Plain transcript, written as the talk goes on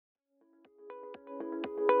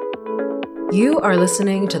You are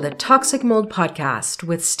listening to the Toxic Mold Podcast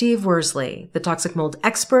with Steve Worsley, the toxic mold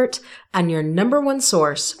expert and your number one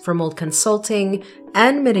source for mold consulting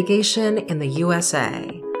and mitigation in the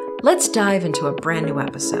USA. Let's dive into a brand new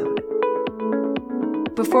episode.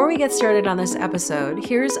 Before we get started on this episode,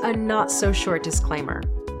 here's a not so short disclaimer.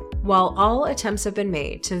 While all attempts have been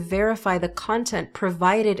made to verify the content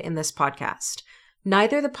provided in this podcast,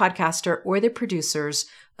 neither the podcaster or the producers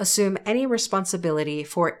assume any responsibility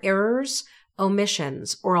for errors,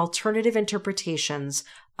 omissions, or alternative interpretations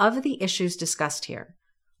of the issues discussed here.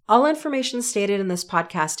 All information stated in this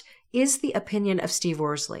podcast is the opinion of Steve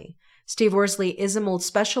Worsley. Steve Worsley is a mold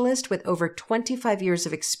specialist with over 25 years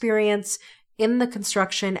of experience in the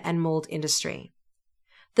construction and mold industry.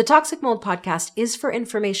 The Toxic Mold Podcast is for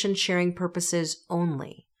information sharing purposes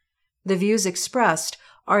only. The views expressed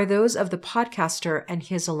are those of the podcaster and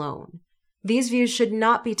his alone. These views should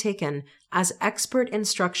not be taken as expert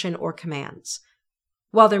instruction or commands.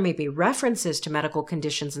 While there may be references to medical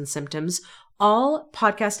conditions and symptoms, all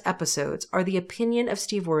podcast episodes are the opinion of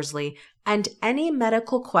Steve Worsley, and any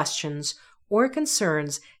medical questions or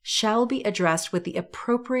concerns shall be addressed with the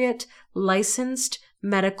appropriate licensed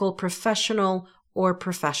medical professional or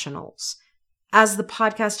professionals. As the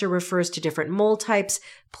podcaster refers to different mold types,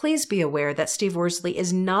 please be aware that Steve Worsley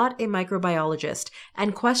is not a microbiologist,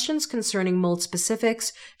 and questions concerning mold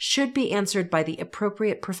specifics should be answered by the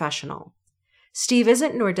appropriate professional. Steve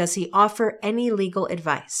isn't, nor does he offer any legal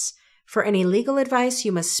advice. For any legal advice,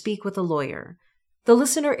 you must speak with a lawyer. The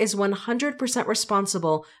listener is 100%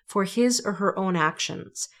 responsible for his or her own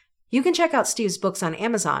actions. You can check out Steve's books on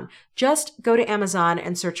Amazon. Just go to Amazon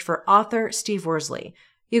and search for author Steve Worsley.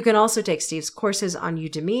 You can also take Steve's courses on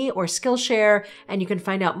Udemy or Skillshare, and you can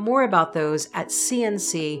find out more about those at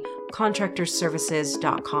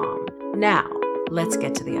cnccontractorservices.com. Now, let's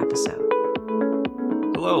get to the episode.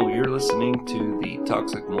 Hello, you're listening to the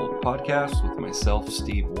Toxic Mold Podcast with myself,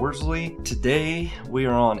 Steve Worsley. Today, we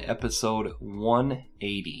are on episode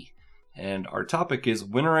 180, and our topic is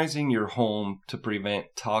winterizing your home to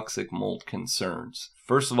prevent toxic mold concerns.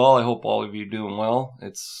 First of all, I hope all of you are doing well.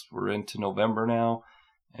 We're into November now.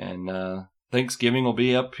 And Thanksgiving will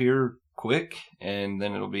be up here quick, and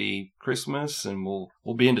then it'll be Christmas, and we'll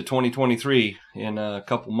be into 2023 in a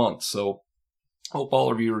couple months. So hope all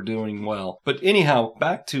of you are doing well. But anyhow,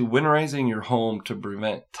 back to winterizing your home to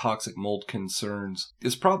prevent toxic mold concerns.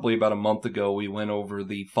 It's probably about a month ago we went over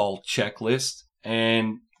the fall checklist,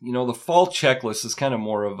 and the fall checklist is kind of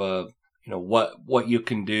more of a what you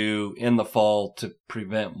can do in the fall to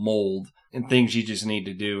prevent mold. And things you just need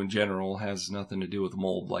to do in general. Has nothing to do with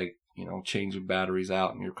mold, like, changing batteries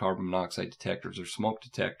out in your carbon monoxide detectors or smoke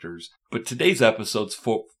detectors. But today's episode's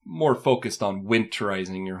more focused on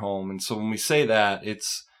winterizing your home. And so when we say that,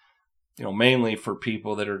 it's, mainly for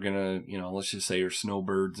people that are going to, let's just say you're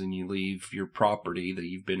snowbirds and you leave your property that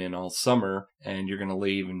you've been in all summer and you're going to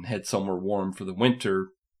leave and head somewhere warm for the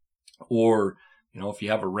winter. Or, if you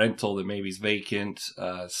have a rental that maybe is vacant,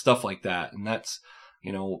 stuff like that. And that's,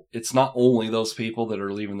 it's not only those people that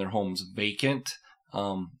are leaving their homes vacant.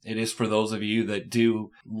 It is for those of you that do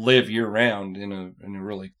live year round in a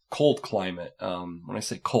really cold climate. When I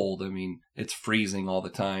say cold, I mean it's freezing all the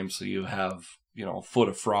time. So you have, a foot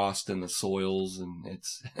of frost in the soils, and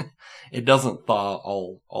it doesn't thaw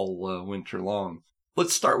all winter long.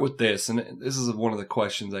 Let's start with this. And this is one of the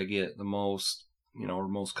questions I get the most, or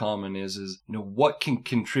most common is what can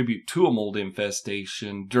contribute to a mold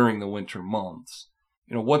infestation during the winter months?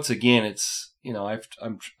 Once again, it's,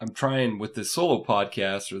 I'm trying with this solo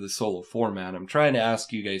podcast or this solo format, I'm trying to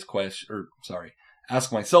ask you guys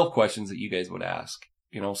ask myself questions that you guys would ask.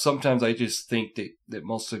 Sometimes I just think that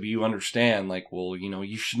most of you understand, like, well,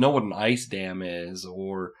 you should know what an ice dam is,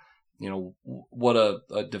 or, what a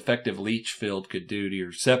defective leach field could do to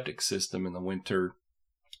your septic system in the winter.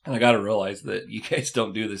 And I got to realize that you guys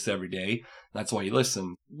don't do this every day. That's why you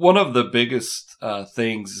listen. One of the biggest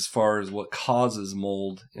things as far as what causes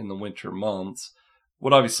mold in the winter months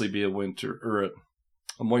would obviously be a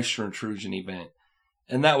moisture intrusion event.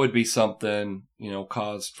 And that would be something,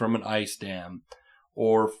 caused from an ice dam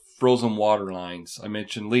or frozen water lines. I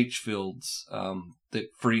mentioned leach fields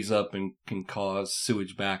that freeze up and can cause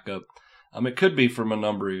sewage backup. It could be from a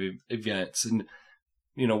number of events. And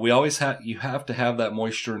we always you have to have that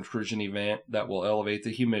moisture intrusion event that will elevate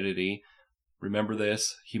the humidity. Remember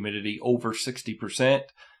this, humidity over 60%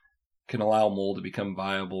 can allow mold to become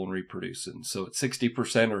viable and reproducing. So at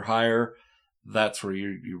 60% or higher, that's where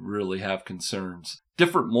you really have concerns.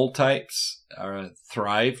 Different mold types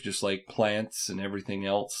thrive just like plants and everything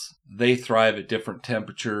else. They thrive at different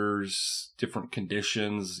temperatures, different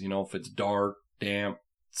conditions. If it's dark, damp,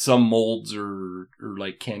 some molds are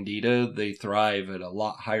like Candida, they thrive at a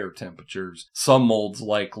lot higher temperatures. Some molds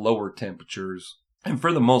like lower temperatures. And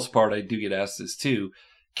for the most part, I do get asked this too.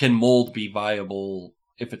 Can mold be viable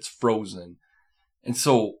if it's frozen? And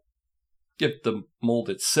so if the mold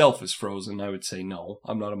itself is frozen, I would say no.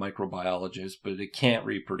 I'm not a microbiologist, but it can't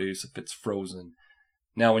reproduce if it's frozen.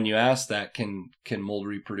 Now, when you ask that, can mold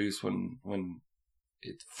reproduce when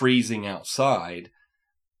it's freezing outside?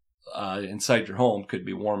 Inside your home could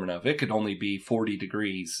be warm enough. It could only be 40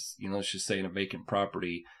 degrees, let's just say in a vacant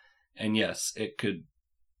property. And yes, it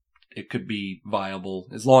could be viable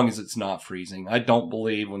as long as it's not freezing. I don't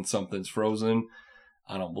believe when something's frozen,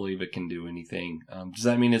 I don't believe it can do anything. Does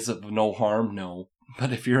that mean it's of no harm? No.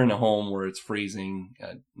 But if you're in a home where it's freezing,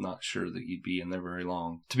 I'm not sure that you'd be in there very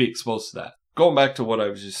long to be exposed to that. Going back to what I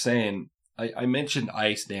was just saying, I mentioned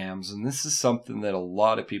ice dams, and this is something that a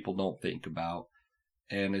lot of people don't think about.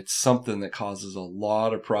 And it's something that causes a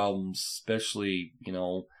lot of problems, especially,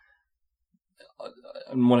 and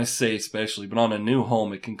when I say especially, but on a new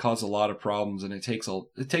home, it can cause a lot of problems, and it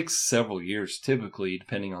takes several years, typically,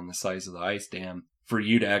 depending on the size of the ice dam, for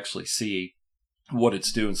you to actually see what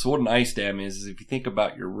it's doing. So what an ice dam is if you think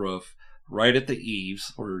about your roof, right at the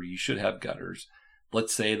eaves, where you should have gutters,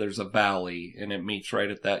 let's say there's a valley, and it meets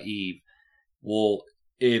right at that eave. Well,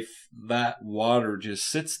 if that water just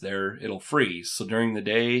sits there, it'll freeze. So during the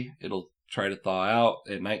day, it'll try to thaw out.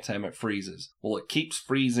 At nighttime, it freezes. Well, it keeps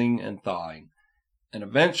freezing and thawing. And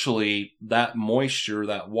eventually, that moisture,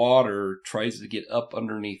 that water, tries to get up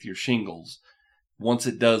underneath your shingles. Once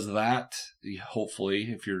it does that,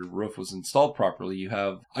 hopefully, if your roof was installed properly, you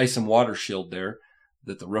have ice and water shield there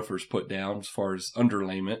that the roofers put down as far as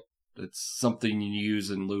underlayment. It's something you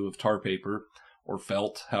use in lieu of tar paper or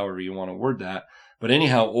felt, however you want to word that. But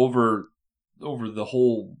anyhow, over the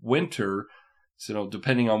whole winter,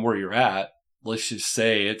 depending on where you're at, let's just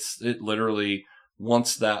say it literally,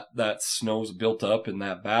 once that snow's built up in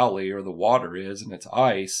that valley, or the water is, and it's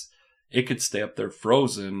ice, it could stay up there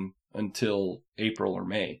frozen until April or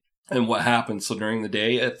May. And what happens, so during the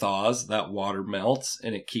day it thaws, that water melts,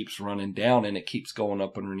 and it keeps running down, and it keeps going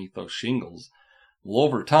up underneath those shingles. Well,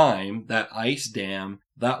 over time, that ice dam,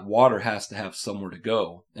 that water has to have somewhere to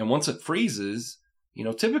go. And once it freezes,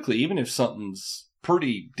 typically, even if something's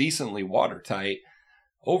pretty decently watertight,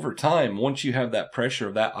 over time, once you have that pressure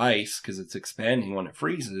of that ice, because it's expanding when it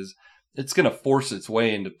freezes, it's going to force its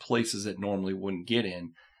way into places it normally wouldn't get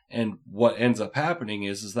in. And what ends up happening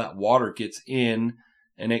is that water gets in,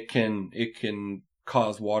 and it can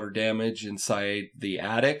cause water damage inside the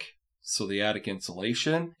attic. So the attic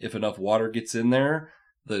insulation, if enough water gets in there,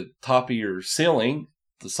 the top of your ceiling,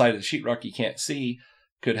 the side of the sheetrock you can't see,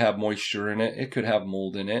 could have moisture in it. It could have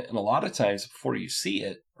mold in it. And a lot of times before you see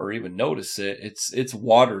it or even notice it, it's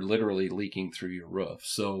water literally leaking through your roof.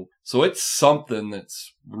 So it's something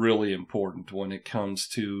that's really important when it comes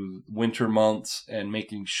to winter months and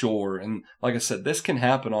making sure. And like I said, this can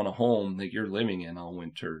happen on a home that you're living in all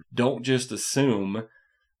winter. Don't just assume,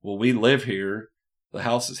 well, we live here, the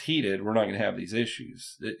house is heated, we're not going to have these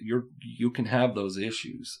issues. You can have those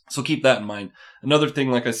issues. So keep that in mind. Another thing,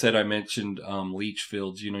 like I said, I mentioned leach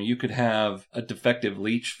fields. You could have a defective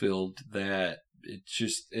leach field that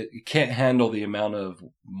it can't handle the amount of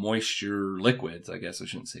moisture, liquids, I guess I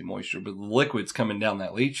shouldn't say moisture, but the liquids coming down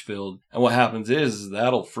that leach field. And what happens is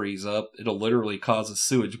that'll freeze up. It'll literally cause a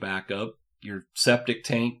sewage backup. Your septic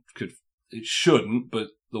tank it shouldn't, but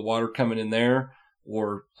the water coming in there,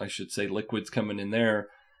 or I should say liquids coming in there,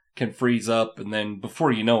 can freeze up. And then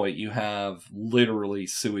before you know it, you have literally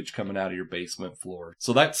sewage coming out of your basement floor.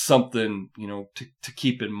 So that's something, to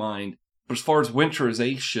keep in mind. But as far as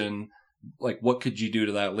winterization, like what could you do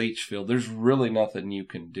to that leach field? There's really nothing you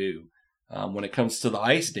can do. When it comes to the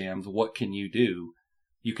ice dams, what can you do?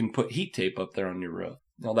 You can put heat tape up there on your roof.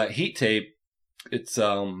 Now that heat tape, it's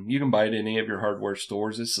you can buy it in any of your hardware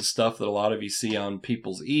stores. It's the stuff that a lot of you see on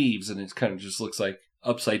people's eaves, and it kind of just looks like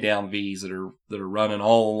upside down V's that are running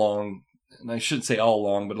all along. And I shouldn't say all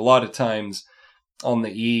along, but a lot of times on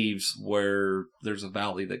the eaves where there's a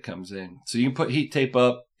valley that comes in. So you can put heat tape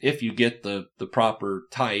up. If you get the proper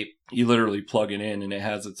type, you literally plug it in, and it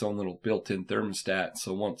has its own little built-in thermostat.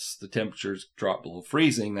 So once the temperatures drop below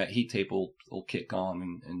freezing, that heat tape will kick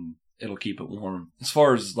on and it'll keep it warm. As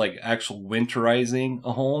far as like actual winterizing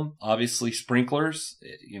a home, obviously sprinklers,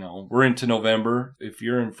 we're into November. If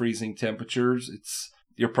you're in freezing temperatures,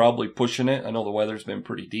 you're probably pushing it. I know the weather's been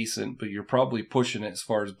pretty decent, but you're probably pushing it as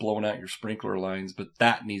far as blowing out your sprinkler lines, but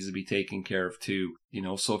that needs to be taken care of too.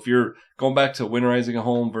 So if you're going back to winterizing a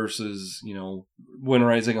home versus,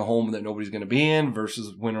 winterizing a home that nobody's going to be in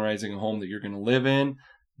versus winterizing a home that you're going to live in,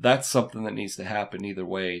 that's something that needs to happen either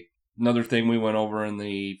way. Another thing we went over in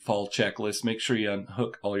the fall checklist, make sure you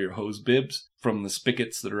unhook all your hose bibs from the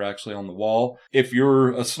spigots that are actually on the wall. If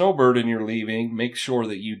you're a snowbird and you're leaving, make sure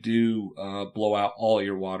that you do blow out all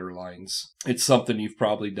your water lines. It's something you've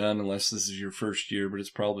probably done, unless this is your first year, but it's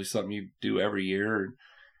probably something you do every year.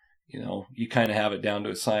 You kind of have it down to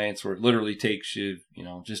a science where it literally takes you,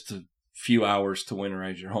 just a few hours to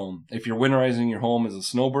winterize your home. If you're winterizing your home as a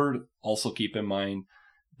snowbird, also keep in mind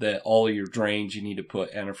that all of your drains, you need to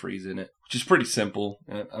put antifreeze in it, which is pretty simple.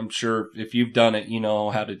 I'm sure if you've done it, you know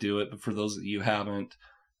how to do it. But for those that you haven't,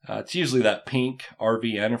 it's usually that pink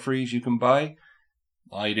RV antifreeze you can buy.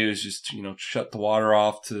 All you do is just, shut the water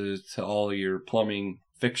off to all of your plumbing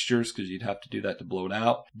fixtures, because you'd have to do that to blow it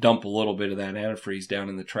out. Dump a little bit of that antifreeze down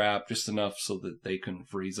in the trap, just enough so that they can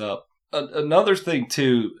freeze up. Another thing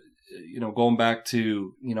too, going back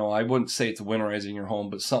to, I wouldn't say it's winterizing your home,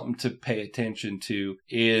 but something to pay attention to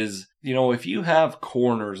is, if you have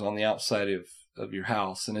corners on the outside of your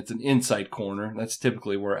house and it's an inside corner, that's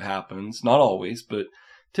typically where it happens. Not always, but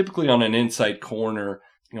typically on an inside corner,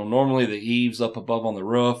 normally the eaves up above on the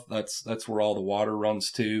roof, that's where all the water runs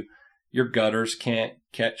to. Your gutters can't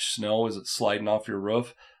catch snow as it's sliding off your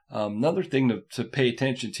roof. Another thing to pay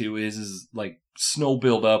attention to is like snow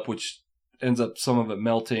buildup, which ends up some of it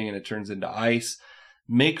melting and it turns into ice.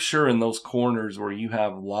 Make sure in those corners where you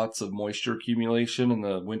have lots of moisture accumulation in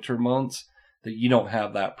the winter months that you don't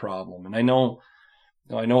have that problem. And I know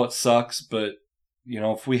it sucks, but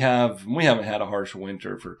if we haven't had a harsh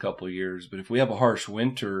winter for a couple of years, but if we have a harsh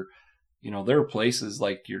winter, there are places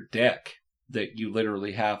like your deck that you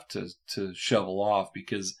literally have to shovel off,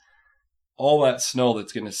 because all that snow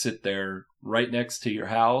that's going to sit there right next to your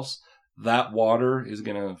house, that water is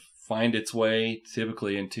going to find its way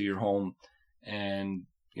typically into your home. And,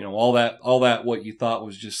 all that what you thought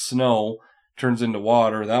was just snow turns into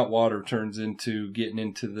water. That water turns into getting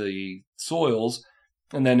into the soils.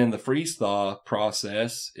 And then in the freeze thaw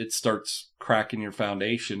process, it starts cracking your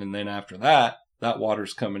foundation. And then after that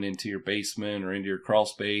water's coming into your basement or into your crawl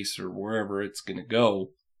space or wherever it's going to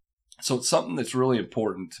go. So it's something that's really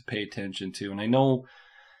important to pay attention to. And I know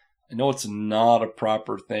it's not a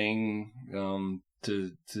proper thing,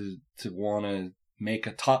 to want to make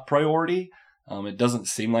a top priority. It doesn't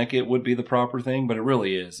seem like it would be the proper thing, but it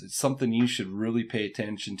really is. It's something you should really pay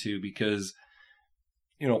attention to, because,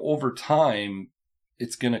 over time,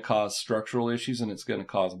 it's going to cause structural issues and it's going to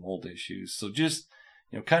cause mold issues. So just,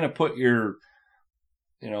 kind of put your,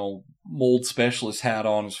 mold specialist hat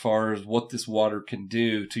on as far as what this water can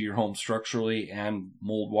do to your home structurally and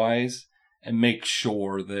mold wise, and make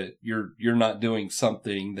sure that you're not doing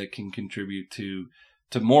something that can contribute to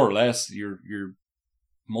more or less your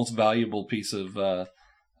most valuable piece of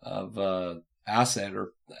asset,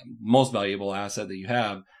 or most valuable asset that you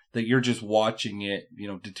have, that you're just watching it,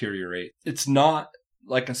 deteriorate. It's not,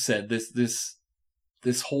 like I said, this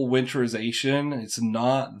whole winterization, it's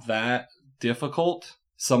not that difficult.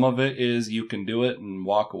 Some of it is you can do it and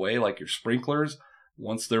walk away, like your sprinklers.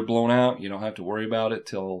 Once they're blown out, you don't have to worry about it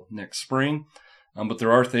till next spring. But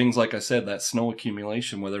there are things, like I said, that snow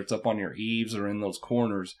accumulation, whether it's up on your eaves or in those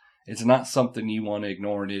corners, it's not something you want to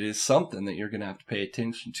ignore. And it is something that you're going to have to pay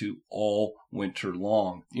attention to all winter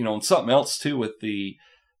long. And something else too with the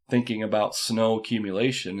thinking about snow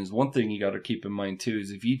accumulation is, one thing you got to keep in mind too,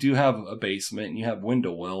 is if you do have a basement and you have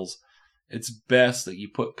window wells, it's best that you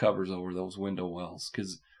put covers over those window wells,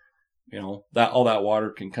 because that all that water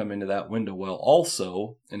can come into that window well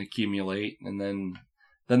also and accumulate, and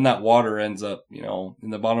then that water ends up, in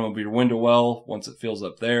the bottom of your window well. Once it fills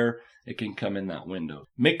up there, it can come in that window.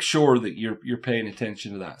 Make sure that you're paying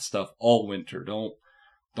attention to that stuff all winter.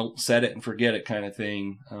 Don't set it and forget it kind of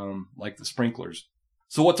thing, like the sprinklers.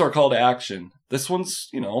 So what's our call to action? This one's,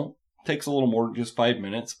 takes a little more than just 5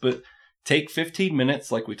 minutes, but take 15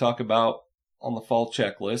 minutes, like we talk about on the fall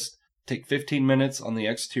checklist. Take 15 minutes on the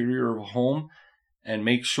exterior of a home and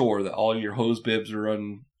make sure that all your hose bibs are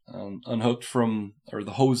unhooked from, or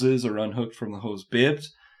the hoses are unhooked from the hose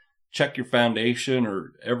bibs. Check your foundation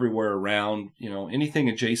or everywhere around, anything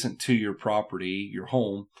adjacent to your property, your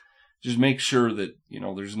home. Just make sure that,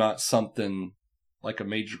 there's not something like a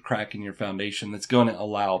major crack in your foundation that's going to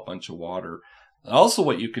allow a bunch of water. Also,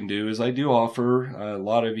 what you can do is, I do offer, a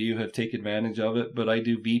lot of you have taken advantage of it, but I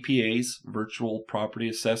do VPAs, virtual property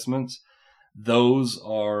assessments. Those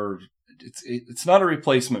are, it's not a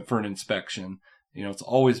replacement for an inspection. It's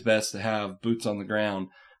always best to have boots on the ground,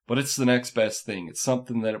 but it's the next best thing. It's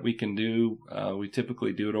something that we can do. We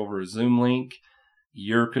typically do it over a Zoom link.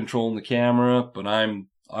 You're controlling the camera, but I'm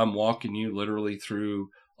walking you literally through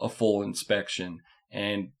a full inspection.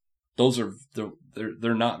 And those are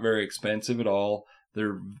They're not very expensive at all.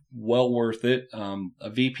 They're well worth it. A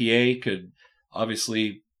VPA could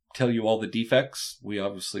obviously tell you all the defects. We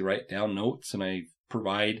obviously write down notes, and I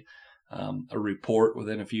provide a report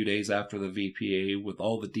within a few days after the VPA with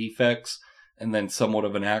all the defects, and then somewhat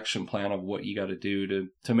of an action plan of what you got to do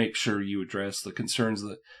to make sure you address the concerns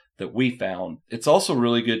that we found. It's also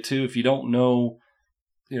really good too if you don't know,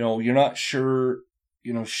 you're not sure,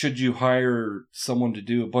 should you hire someone to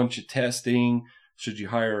do a bunch of testing? Should you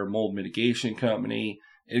hire a mold mitigation company?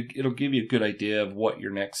 It'll give you a good idea of what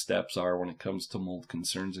your next steps are when it comes to mold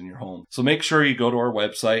concerns in your home. So make sure you go to our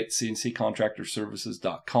website,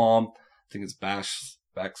 cnccontractorservices.com. I think it's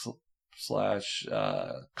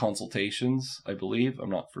 / consultations, I believe.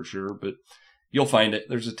 I'm not for sure, but you'll find it.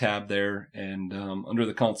 There's a tab there, and under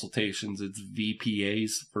the consultations, it's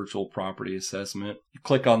VPA's Virtual Property Assessment. You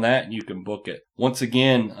click on that and you can book it. Once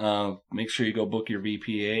again, make sure you go book your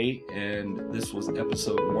VPA, and this was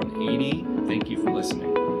episode 180. Thank you for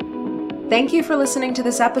listening. Thank you for listening to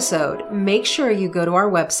this episode. Make sure you go to our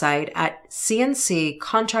website at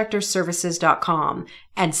cnccontractorservices.com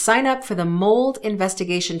and sign up for the mold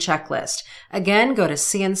investigation checklist. Again, go to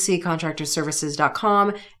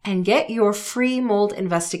cnccontractorservices.com and get your free mold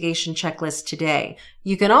investigation checklist today.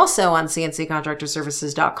 You can also, on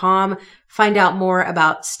cnccontractorservices.com, find out more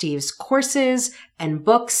about Steve's courses and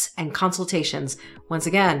books and consultations. Once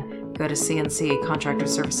again, go to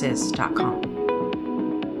cnccontractorservices.com.